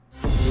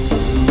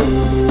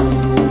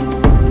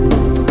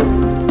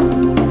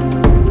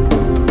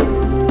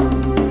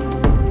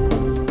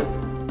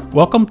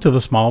Welcome to the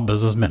Small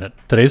Business Minute.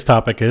 Today's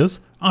topic is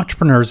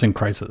entrepreneurs in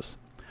crisis.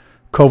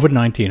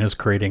 COVID-19 is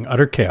creating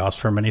utter chaos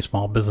for many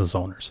small business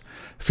owners.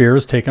 Fear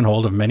has taken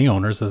hold of many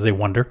owners as they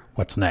wonder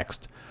what's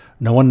next.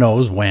 No one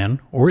knows when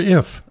or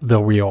if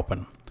they'll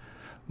reopen.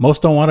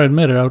 Most don't want to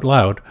admit it out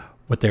loud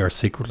what they are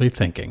secretly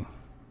thinking: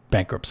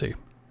 bankruptcy.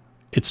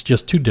 It's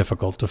just too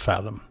difficult to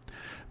fathom.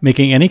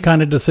 Making any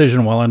kind of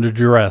decision while under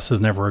duress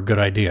is never a good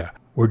idea.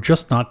 We're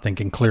just not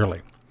thinking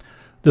clearly.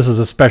 This is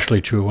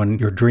especially true when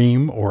your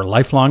dream or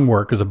lifelong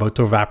work is about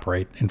to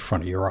evaporate in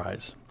front of your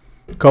eyes.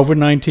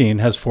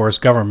 COVID-19 has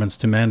forced governments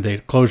to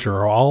mandate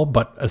closure of all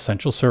but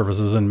essential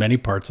services in many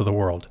parts of the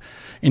world.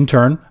 In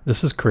turn,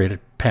 this has created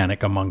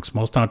panic amongst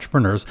most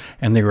entrepreneurs,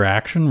 and the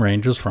reaction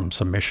ranges from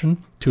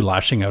submission to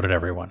lashing out at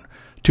everyone.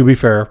 To be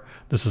fair,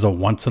 this is a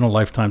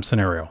once-in-a-lifetime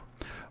scenario.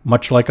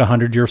 Much like a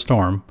 100-year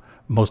storm,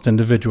 most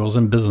individuals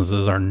and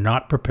businesses are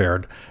not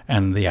prepared,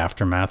 and the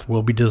aftermath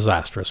will be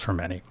disastrous for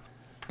many.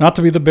 Not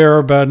to be the bearer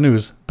of bad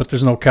news, but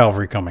there's no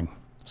cavalry coming.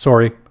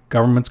 Sorry,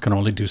 governments can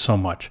only do so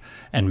much,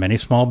 and many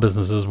small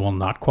businesses will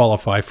not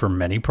qualify for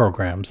many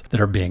programs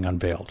that are being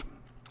unveiled.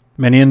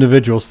 Many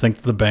individuals think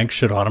that the banks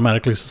should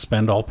automatically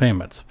suspend all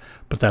payments,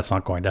 but that's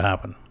not going to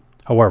happen.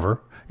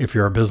 However, if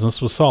your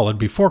business was solid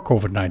before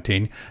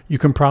COVID-19, you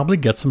can probably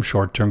get some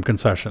short-term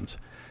concessions.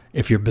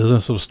 If your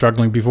business was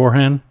struggling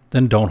beforehand,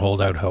 then don't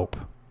hold out hope.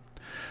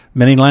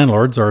 Many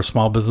landlords are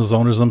small business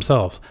owners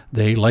themselves.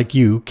 They, like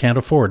you, can't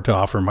afford to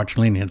offer much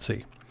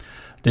leniency.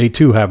 They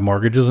too have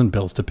mortgages and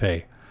bills to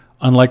pay.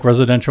 Unlike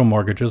residential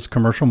mortgages,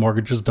 commercial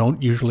mortgages don't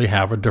usually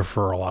have a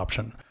deferral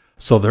option,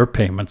 so their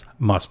payments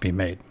must be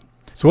made.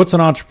 So what's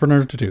an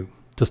entrepreneur to do?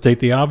 To state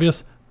the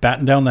obvious,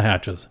 batten down the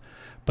hatches.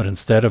 But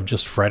instead of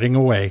just fretting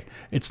away,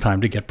 it's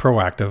time to get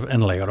proactive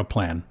and lay out a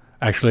plan.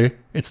 Actually,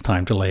 it's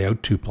time to lay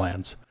out two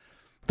plans.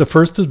 The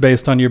first is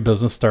based on your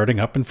business starting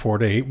up in 4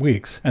 to 8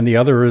 weeks, and the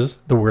other is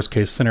the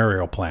worst-case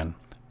scenario plan: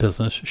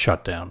 business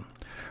shutdown.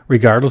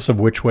 Regardless of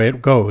which way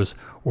it goes,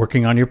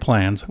 working on your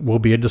plans will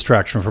be a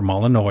distraction from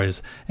all the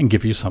noise and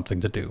give you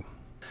something to do.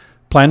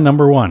 Plan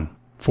number 1,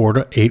 4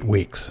 to 8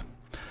 weeks.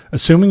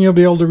 Assuming you'll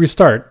be able to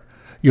restart,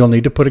 you'll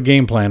need to put a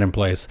game plan in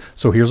place,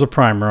 so here's a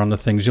primer on the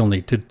things you'll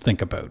need to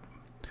think about.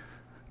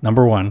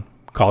 Number 1,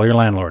 call your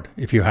landlord.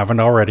 If you haven't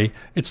already,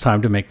 it's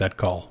time to make that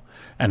call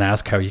and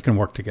ask how you can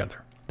work together.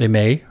 They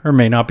may or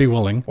may not be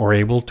willing or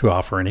able to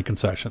offer any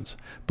concessions,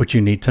 but you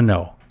need to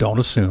know. Don't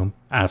assume,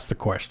 ask the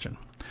question.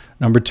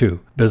 Number 2,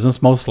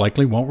 business most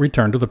likely won't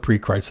return to the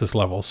pre-crisis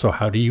levels, so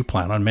how do you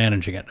plan on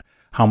managing it?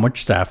 How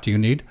much staff do you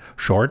need,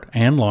 short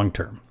and long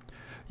term?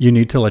 You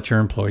need to let your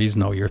employees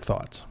know your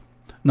thoughts.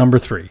 Number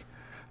 3,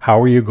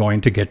 how are you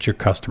going to get your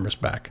customers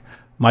back?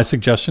 My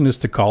suggestion is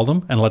to call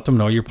them and let them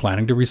know you're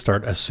planning to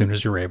restart as soon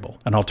as you're able.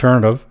 An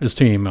alternative is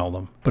to email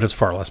them, but it's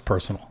far less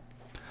personal.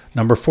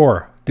 Number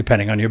 4,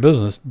 depending on your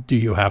business, do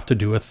you have to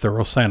do a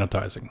thorough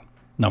sanitizing?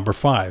 Number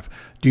 5,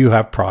 do you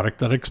have product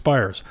that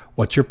expires?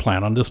 What's your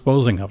plan on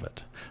disposing of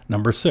it?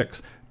 Number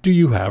 6, do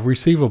you have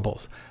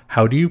receivables?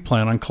 How do you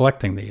plan on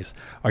collecting these?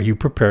 Are you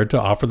prepared to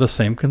offer the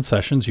same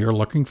concessions you're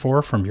looking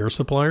for from your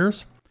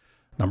suppliers?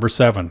 Number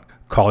 7,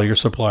 call your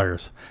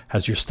suppliers.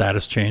 Has your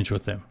status changed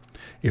with them?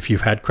 If you've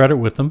had credit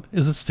with them,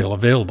 is it still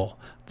available?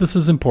 This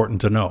is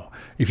important to know.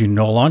 If you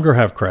no longer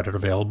have credit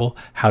available,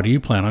 how do you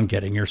plan on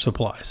getting your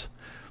supplies?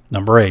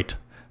 Number 8,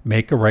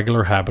 make a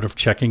regular habit of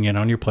checking in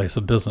on your place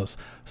of business.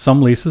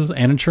 Some leases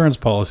and insurance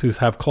policies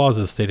have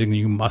clauses stating that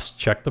you must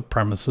check the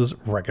premises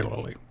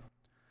regularly.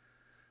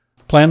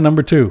 Plan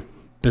number 2,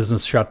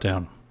 business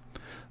shutdown.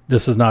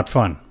 This is not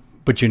fun,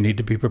 but you need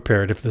to be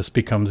prepared if this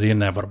becomes the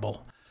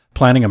inevitable.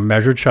 Planning a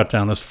measured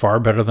shutdown is far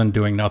better than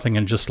doing nothing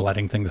and just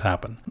letting things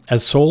happen.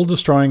 As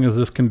soul-destroying as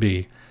this can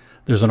be,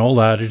 there's an old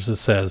adage that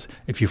says,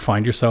 if you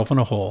find yourself in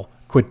a hole,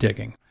 quit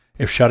digging.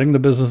 If shutting the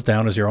business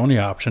down is your only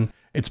option,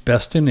 it's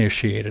best to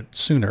initiate it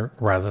sooner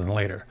rather than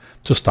later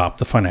to stop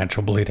the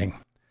financial bleeding.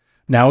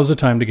 Now is the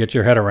time to get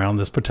your head around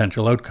this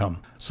potential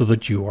outcome so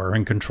that you are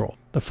in control.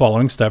 The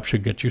following steps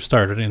should get you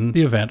started in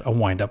the event a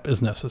windup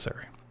is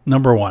necessary.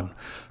 Number 1,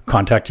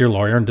 contact your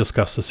lawyer and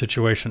discuss the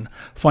situation.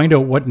 Find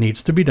out what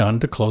needs to be done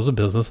to close a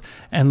business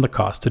and the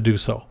cost to do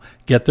so.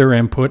 Get their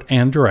input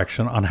and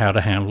direction on how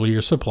to handle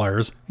your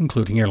suppliers,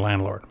 including your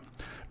landlord.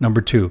 Number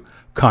 2,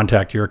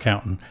 contact your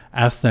accountant.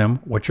 Ask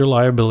them what your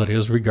liability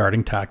is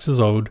regarding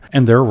taxes owed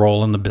and their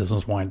role in the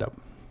business windup.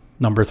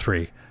 Number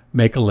 3,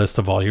 make a list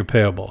of all your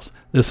payables.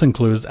 This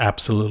includes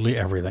absolutely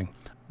everything.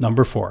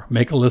 Number 4,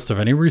 make a list of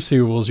any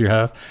receivables you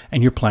have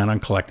and you plan on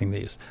collecting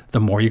these. The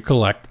more you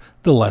collect,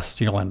 the less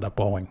you'll end up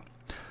owing.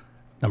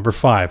 Number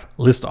 5,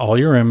 list all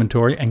your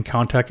inventory and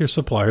contact your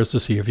suppliers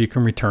to see if you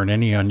can return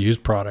any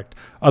unused product.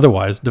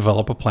 Otherwise,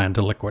 develop a plan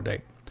to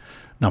liquidate.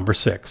 Number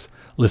 6,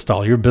 list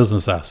all your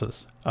business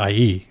assets,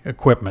 i.e.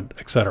 equipment,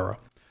 etc.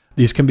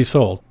 These can be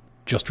sold.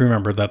 Just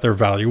remember that their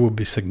value will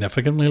be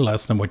significantly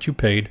less than what you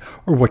paid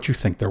or what you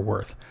think they're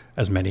worth,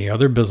 as many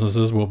other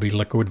businesses will be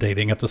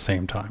liquidating at the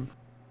same time.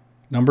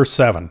 Number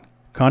 7,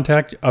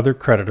 contact other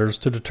creditors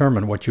to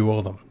determine what you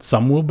owe them.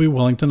 Some will be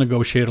willing to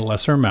negotiate a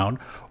lesser amount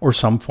or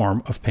some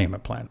form of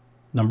payment plan.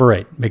 Number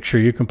 8, make sure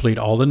you complete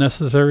all the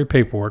necessary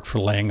paperwork for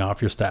laying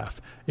off your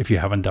staff if you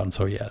haven't done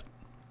so yet.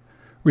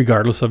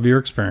 Regardless of your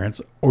experience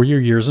or your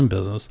years in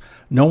business,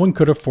 no one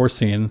could have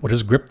foreseen what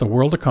has gripped the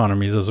world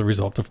economies as a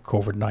result of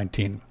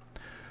COVID-19.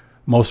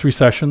 Most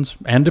recessions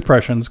and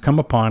depressions come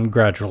upon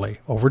gradually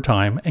over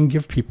time and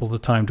give people the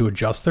time to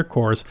adjust their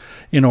course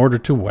in order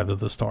to weather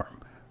the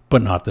storm.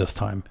 But not this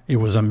time. It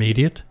was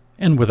immediate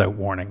and without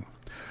warning.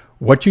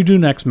 What you do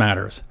next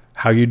matters.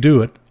 How you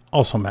do it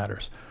also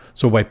matters.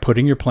 So by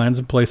putting your plans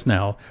in place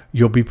now,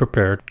 you'll be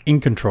prepared,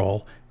 in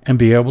control, and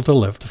be able to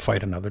live to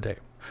fight another day.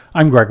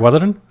 I'm Greg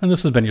Weatherden, and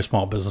this has been your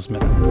Small Business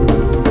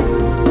Minute.